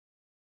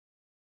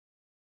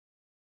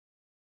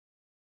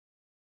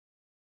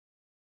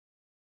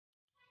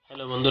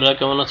Hello বন্ধুরা,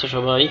 কেমন আছো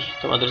সবাই?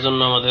 তোমাদের জন্য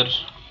আমাদের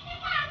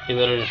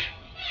এবারের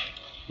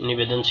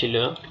নিবেদন ছিল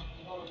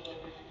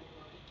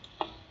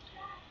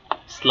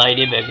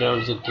স্লাইডে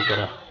ব্যাকগ্রাউন্ড যুক্ত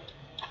করা।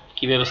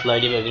 কিভাবে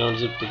স্লাইডে ব্যাকগ্রাউন্ড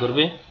যুক্ত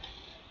করবে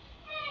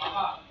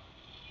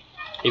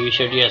এই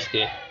বিষয়টি আজকে।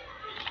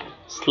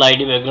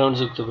 স্লাইডে ব্যাকগ্রাউন্ড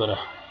যুক্ত করা,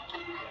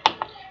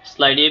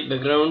 স্লাইডে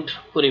ব্যাকগ্রাউন্ড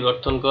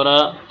পরিবর্তন করা,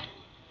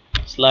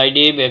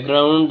 স্লাইডে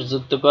ব্যাকগ্রাউন্ড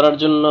যুক্ত করার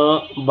জন্য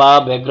বা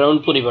ব্যাকগ্রাউন্ড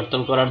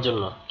পরিবর্তন করার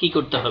জন্য কি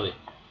করতে হবে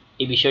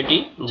এই বিষয়টি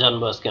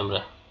জানবো আজকে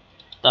আমরা।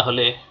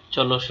 তাহলে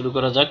চলো শুরু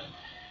করা যাক।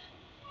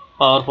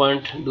 পাওয়ার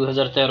পয়েন্ট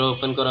 2013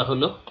 ওপেন করা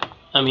হলো।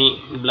 আমি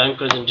ব্ল্যাঙ্ক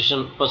প্রেজেন্টেশন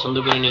পছন্দ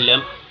করে নিলাম।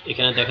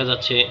 এখানে দেখা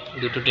যাচ্ছে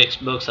দুটো টেক্সট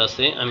বক্স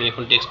আছে। আমি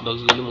এখন টেক্সট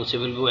বক্সগুলো মুছে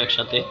ফেলবো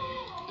একসাথে।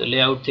 তো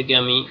লেআউট থেকে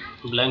আমি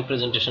ব্ল্যাঙ্ক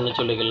প্রেজেন্টেশনে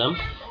চলে গেলাম।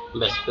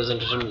 ব্যাস,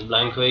 প্রেজেন্টেশন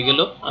ব্ল্যাঙ্ক হয়ে গেল।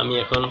 আমি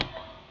এখন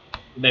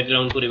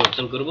ব্যাকগ্রাউন্ড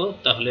পরিবর্তন করব।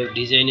 তাহলে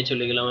ডিজাইনে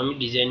চলে গেলাম। আমি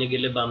ডিজাইনে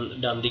গেলে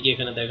ডান দিকে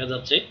এখানে দেখা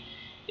যাচ্ছে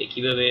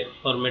কিভাবে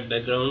ফরম্যাট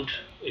ব্যাকগ্রাউন্ড,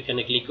 এখানে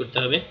ক্লিক করতে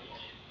হবে।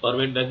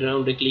 ফরম্যাট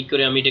ব্যাকগ্রাউন্ডে ক্লিক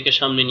করে আমি এটাকে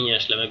সামনে নিয়ে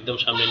আসলাম, একদম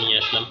সামনে নিয়ে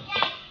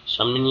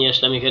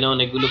আসলাম। এখানে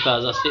অনেকগুলো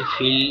কাজ আছে।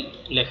 ফিল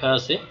লেখা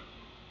আছে,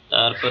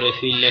 তারপরে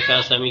ফিল লেখা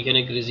আছে। আমি এখানে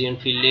গ্রেজিয়েন্ট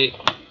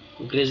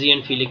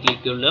ফিলে ক্লিক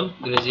করলাম।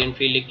 গ্রেজিয়েন্ট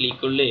ফিলে ক্লিক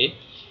করলে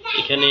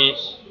এখানে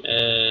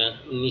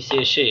নিচে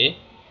এসে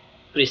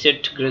প্রিসেট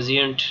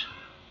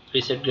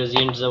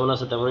গ্রেজিয়েন্ট যেমন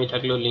আছে তেমনই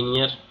থাকলো।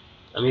 লিনিয়ার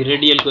আমি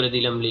রেডিয়াল করে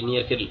দিলাম,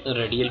 লিনিয়ারকে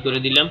রেডিয়াল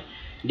করে দিলাম।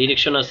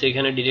 ডিরেকশন আছে,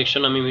 এখানে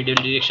ডিরেকশন আমি মিডল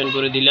ডিরেকশন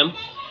করে দিলাম।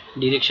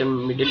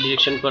 মিডল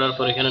ডিরেকশন করার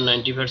পর এখানে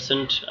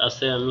 90%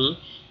 আছে। আমি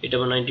এটা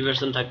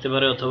 90% থাকতে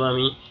পারে, অথবা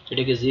আমি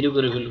এটাকে 0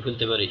 করে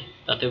ফেলতে পারি,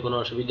 তাতে কোনো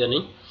অসুবিধা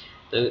নেই।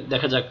 তো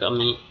দেখা যাক,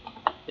 আমি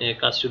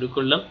কাজ শুরু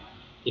করলাম।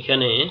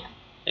 এখানে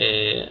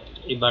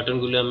এই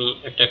বাটনগুলো আমি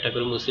একটা একটা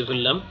করে মুছে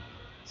ফেললাম,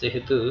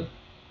 যেহেতু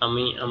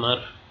আমি আমার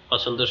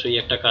পছন্দসই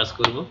একটা কাজ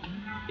করব।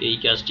 এই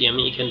কাজটি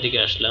আমি এখান থেকে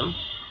আসলাম,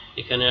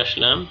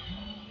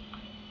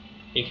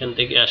 এখান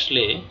থেকে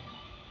আসলে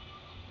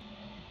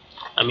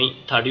আমি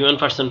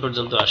 31%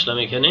 পর্যন্ত আসলাম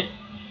এখানে।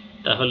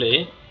 তাহলে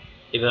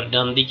এবার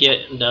ডান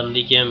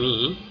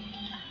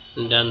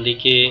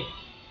দিকে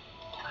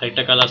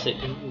আরেকটা কালার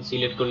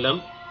সিলেক্ট করলাম।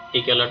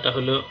 এই কালারটা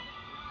হলো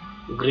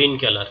গ্রিন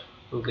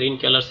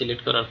কালার।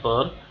 সিলেক্ট করার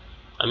পর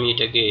আমি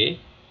এটাকে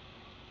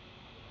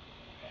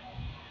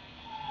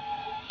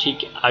ঠিক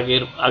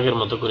আগের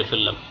মতো করে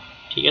ফেললাম।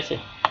 ঠিক আছে,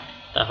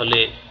 তাহলে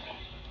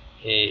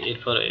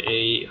এরপর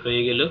এই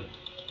হয়ে গেল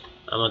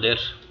আমাদের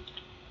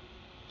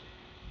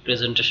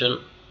প্রেজেন্টেশন।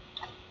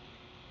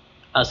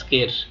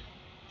 আজকের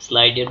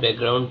স্লাইডের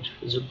ব্যাকগ্রাউন্ড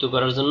যুক্ত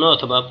করার জন্য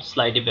অথবা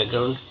স্লাইডে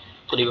ব্যাকগ্রাউন্ড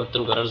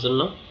পরিবর্তন করার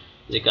জন্য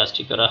যে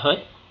কাজটি করা হয়।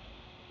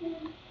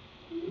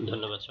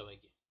 ধন্যবাদ সবাইকে।